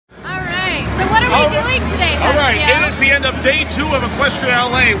doing today, All right, it is the end of day 2 of Equestria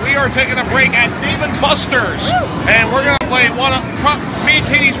LA. We are taking a break at Dave & Buster's, and we're going to play one of me and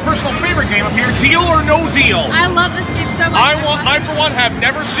Katie's personal favorite game up here, Deal or No Deal. I love this game so much. I for one, have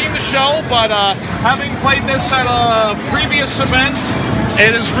never seen the show, but having played this at a previous event,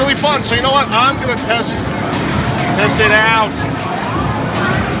 it is really fun. So you know what? I'm going to test it out.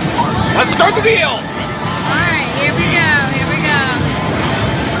 Let's start the deal. All right, here we go.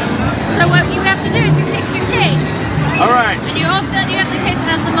 So what you have to do is you pick your case. All right. And you hope that you have the case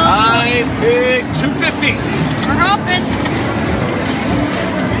that has the most. I picked 250. We're hoping.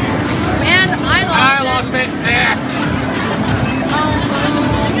 And I lost it. Yeah.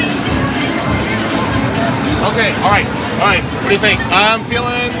 Okay, all right. What do you think? I'm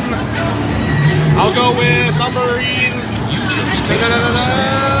feeling. I'll go with number 11. YouTube's case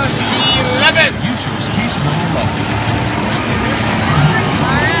number 11.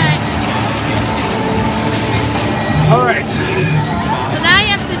 All right. So now you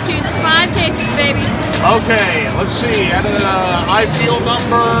have to choose 5 cases, baby. Okay, let's see. I feel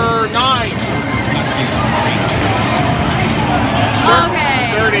number 9. Let's see some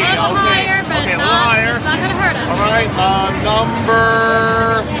Okay. 30. A little higher, but okay, it's not going to hurt us. All right,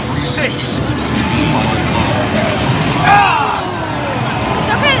 number 6. It's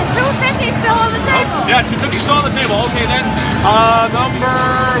okay. 250 is still on the table. Oh, yeah, 250 still on the table. Okay, then number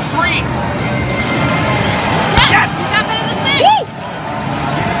 3. Yes! You got better than 6. Woo!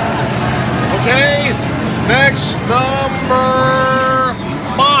 Okay, next number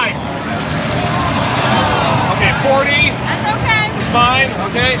 5. Okay, 40. That's okay. It's fine.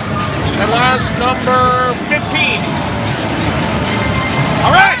 Okay, and last number 15.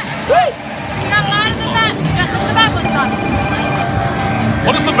 All right. Woo! You got a lot of that. You got some of the bad ones on.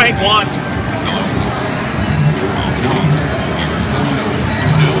 What does the bank want?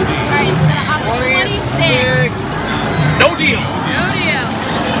 Alright, up to 26. No deal. No deal.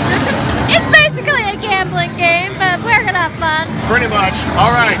 It's basically a gambling game, but we're gonna have fun. Pretty much. All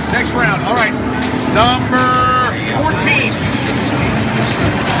right, next round. All right, number 14. 15.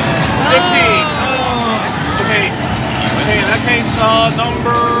 Oh. Okay, in that case,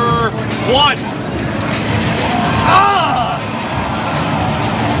 number 1. Ah!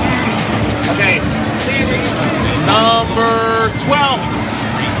 Okay, number 12.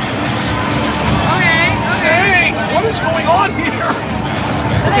 Okay. Hey, what is going on here?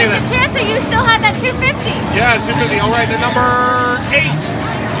 Okay, There's a chance that you still have that 250. Yeah, 250. All right, then number 8.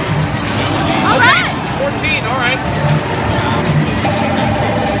 All right. 14. All right.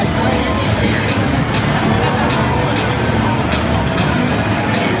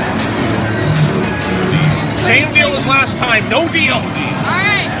 Same deal as last time. No deal. All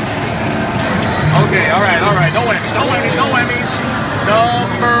right. Okay. All right. No whammies.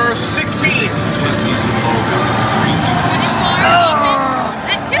 Number 16.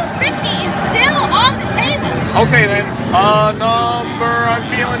 That 250 is still on the table. Okay then. I'm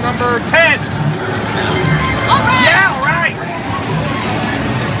feeling number 10. All right. Yeah, all right.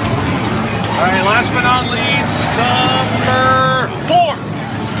 All right, last but not least, number 4.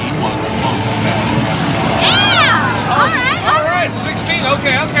 Yeah. All right, 16.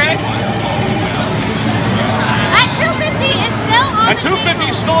 Okay. That 250 is still on At 250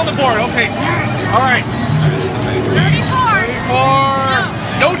 is still on the board. Okay. All right. 34.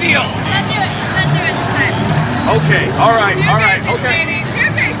 No deal. Let's do it this time. Okay. All right. Two Okay. baby.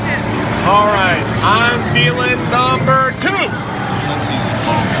 2 cases. All right. I'm feeling number 2. Let's see some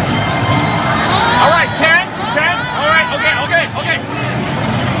All right. 10. All right. Okay.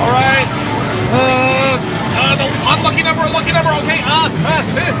 All right. The unlucky number. Okay.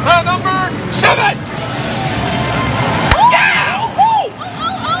 Number 7. Yeah. Woo!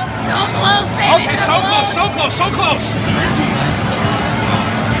 So close, baby. Okay. So close.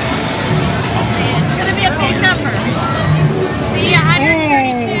 It's gonna be a big number. See,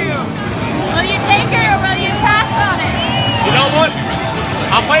 132. Will you take it or will you pass on it? You know what?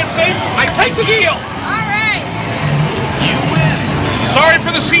 I'll play it safe. I take the deal. All right. Sorry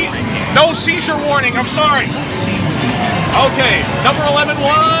for the no seizure warning. I'm sorry. Okay, number 11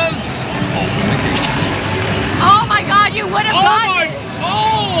 was. Oh my God, you would have gotten it.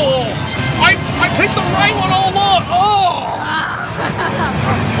 Oh! I picked the right one all along. Oh!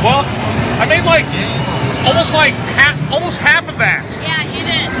 Well, I made almost half of that. Yeah, you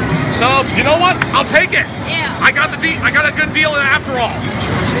did. So you know what? I'll take it. Yeah. I got a good deal after all.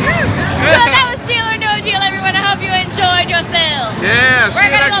 So that was Deal or No Deal, everyone. I hope you enjoyed yourself. Yeah. See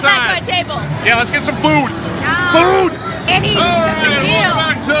We're you gonna next go back to time. our table. Yeah, let's get some food. No. Food. And he's All right, the deal. welcome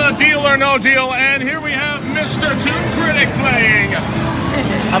back to Deal or No Deal, and here we have Mr. Toon Critic playing.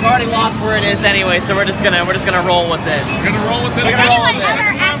 I've already lost where it is anyway, so we're just gonna roll with it. We're gonna roll with it. We're gonna roll with it.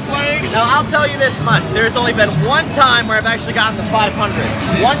 Second time playing. Now I'll tell you this much: there's only been one time where I've actually gotten to 500.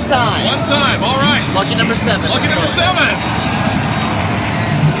 One time. One time. All right. Lucky number 7. Lucky number 7.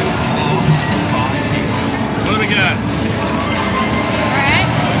 What do we got? Alright.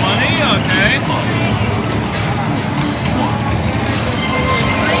 Money. Okay. 48.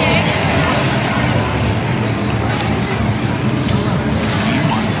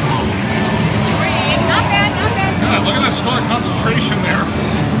 Not bad, not bad. Yeah, look at that stellar concentration there.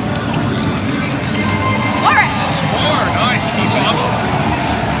 4. 4. Nice. He's off.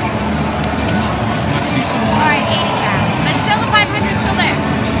 Let's see some more. Alright, 80 now. But still the 500 still there.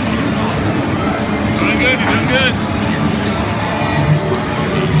 Doing good. You're doing good.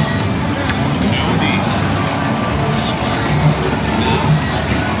 No need.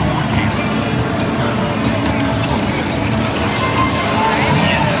 4 cases.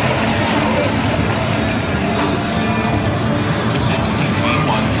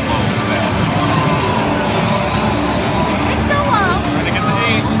 1621 low balance. It's still low. Trying to get the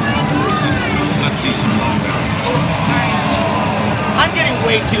 8. Let's see some low balance. I'm getting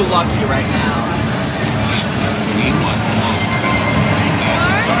way too lucky right now. 21 low balance.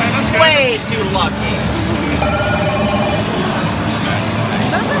 All right, that's good. Way too lucky.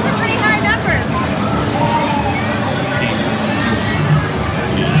 Those are some pretty high numbers.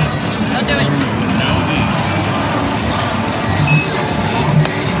 Don't do it.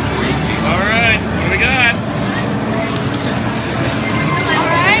 All right. What do we got?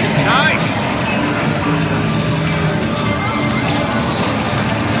 Alright. Nice.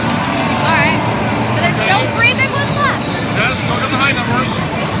 Alright. But there's still 3 big ones left. Yes, look at the high numbers.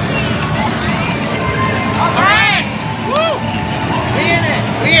 All right. Woo! We in it.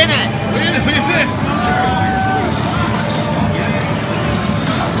 We in it.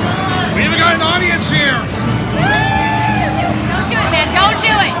 We even got an audience here. Don't do it, man. Don't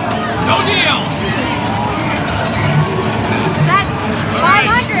do it. No deal. That's All right.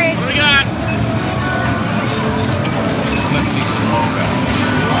 500. What do we got? Let's see some low balance.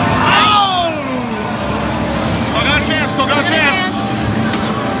 Oh! Still got a chance. Still got a chance.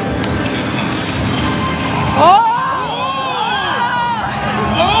 Oh!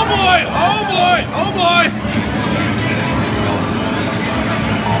 Oh boy! Oh boy! Oh boy!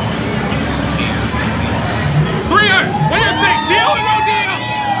 $300. What do you think? Deal or no deal?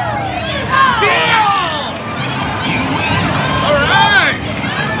 Deal! All right.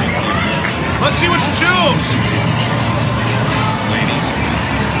 Let's see what you choose. Ladies,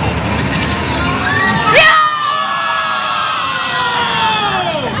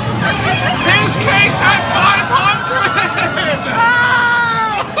 His case at 500.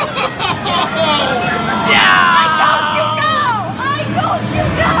 I told you no! I told you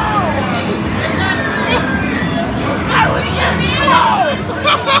no! I was getting close!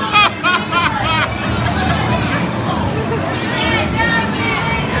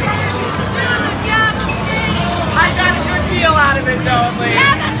 I got a good deal out of it, though, at least.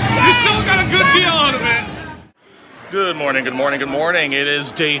 Yeah, that's You still got a good deal out of it. Good morning, good morning, good morning. It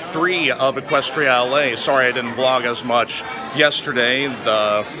is day 3 of Equestria LA. Sorry I didn't vlog as much yesterday.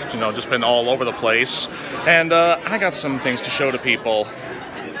 Just been all over the place. And I got some things to show to people.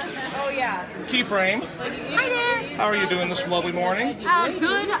 Oh, yeah. Keyframe, Hi there. how are you doing this lovely morning?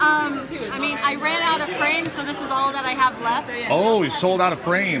 Good. I mean, I ran out of frames, so this is all that I have left. Oh, you sold out of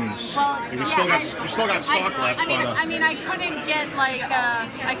frames. Well, we still yeah, got stock left. I mean, I couldn't get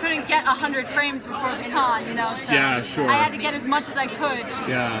I couldn't get 100 frames before the con, you know. So Yeah, sure. I had to get as much as I could.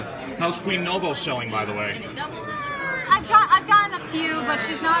 Yeah. How's Queen Novo selling, by the way? I've gotten a few, but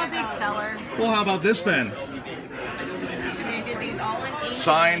she's not a big seller. Well, how about this then? We did these all in ink.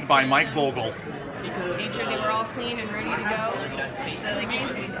 Signed by Mike Vogel. Made sure they were all clean and ready to go. So they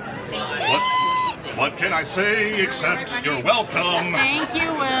gave me. What can I say except you're welcome? Thank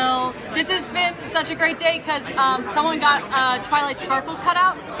you, Will. This has been such a great day because someone got Twilight Sparkle cut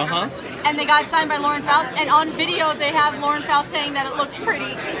out. And they got signed by Lauren Faust, and on video they have Lauren Faust saying that it looks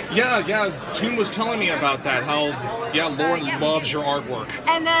pretty. Yeah. Toon was telling me about that. How Lauren loves your artwork.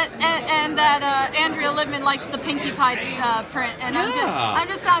 And that Andrea Libman likes the Pinkie Pie print, and I'm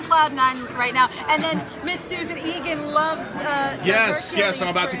just on cloud 9 right now. And then Miss Susan Egan loves. Yes, I'm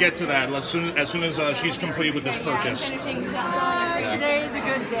about to get to that as soon as she's complete with this purchase. Today is a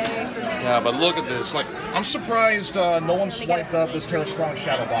good day for me. Yeah, but look at this. Like, I'm surprised no one swiped up this Tara Strong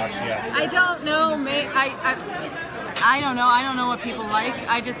shadow box yet. I don't know, I don't know. I don't know what people like.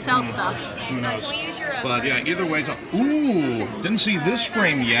 I just sell stuff. Who knows? But yeah, either way, it's a... Ooh, didn't see this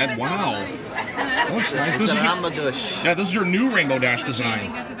frame yet. Wow. That looks nice. This is this is your new Rainbow Dash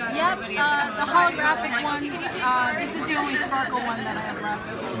design. Yep, the holographic one. This is the only sparkle one that I have left.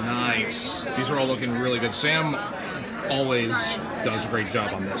 Nice. These are all looking really good. Sam always does a great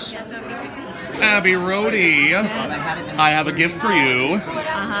job on this. Abby Rhodey, I have a gift for you.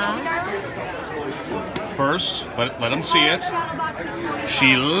 First, let them see it.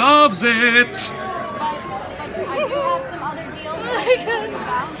 She loves it.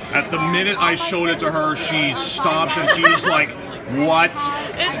 At the minute I showed it to her, she stopped and she was like, "What?"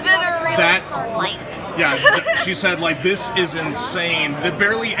 It's been a real slice. Yeah, she said, like, this is insane. That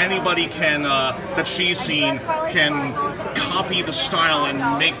barely anybody can, that she's seen, can copy the style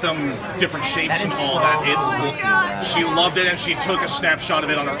and make them different shapes and all that. She loved it, and she took a snapshot of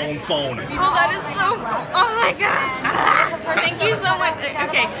it on her own phone. Oh, that is so cool. Oh my god. Ah, thank you so much.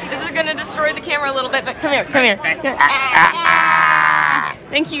 Okay, this is going to destroy the camera a little bit, but come here, come here.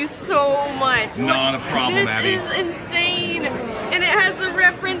 Thank you so much. Not a problem, Abby. This is insane. And it has the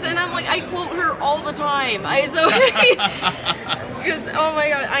reference, and I'm like, I quote her all the time. Because, oh my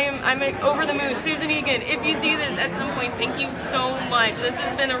god, I'm over the moon. Susan Egan, if you see this at some point, thank you so much. This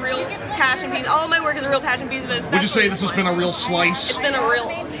has been a real passion piece. All of my work is a real passion piece, but especially... Would you say this has been a real slice? It's been a real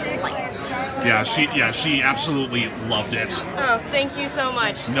slice. Yeah, she absolutely loved it. Oh, thank you so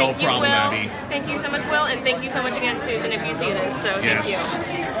much. No problem, Abby. Thank you so much, Will, and thank you so much again, Susan, if you see this. So thank you.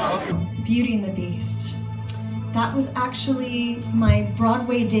 Beauty and the Beast. That was actually my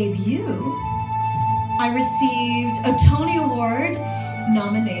Broadway debut. I received a Tony Award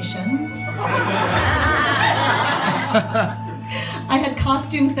nomination. I had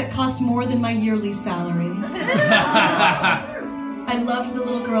costumes that cost more than my yearly salary. I loved the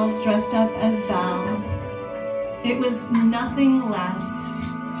little girls dressed up as Val. It was nothing less.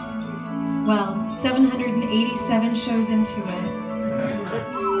 Well, 787 shows into it.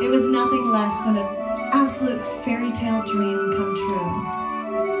 It was nothing less than an absolute fairy tale dream come true.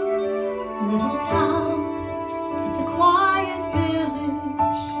 Little town, it's a quiet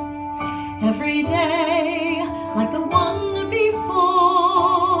village. Every day, like the one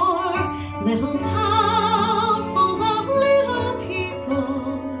before. Little town full of little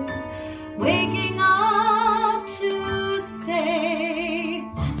people, waking up to say,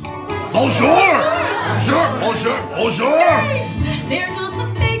 Bonjour! Bonjour! Bonjour! Bonjour! There goes the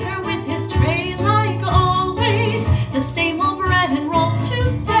baker with his tray like always. The same old bread and rolls to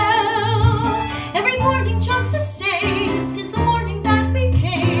sell. Every morning just the same, since the morning that we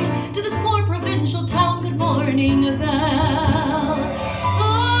came to this poor provincial town. Good morning, Belle.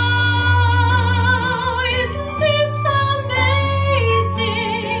 Oh, isn't this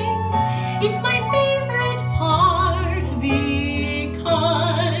amazing? It's my favorite part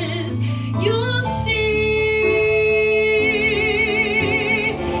because you'll see.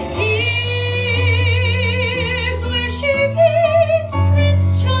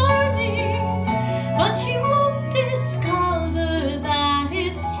 But she won't discover that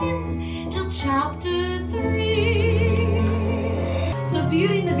it's him till chapter 3. So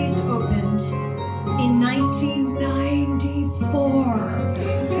Beauty and the Beast opened in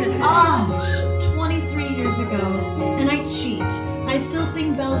 1994. 23 years ago. And I cheat. I still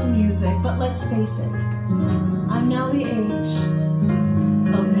sing Belle's music, but let's face it, I'm now the age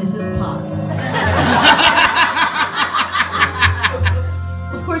of Mrs. Potts.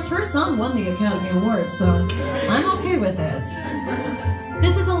 Of course, her song won the Academy Award, so I'm okay with it.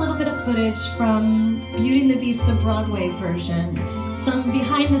 This is a little bit of footage from Beauty and the Beast, the Broadway version. Some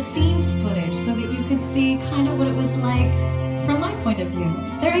behind-the-scenes footage so that you could see kind of what it was like from my point of view.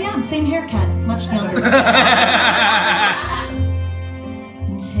 There I am, same haircut, much younger.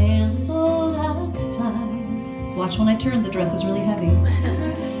 Tale as old as time. Watch when I turn, the dress is really heavy.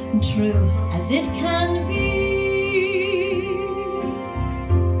 True as it can be.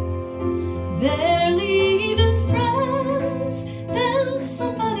 Barely even friends, then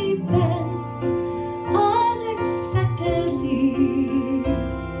somebody bends unexpectedly.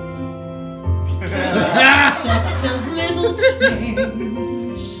 Just a little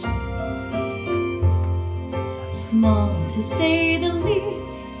change, small to say the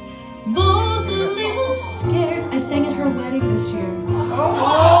least, both a little scared. I sang at her wedding this year.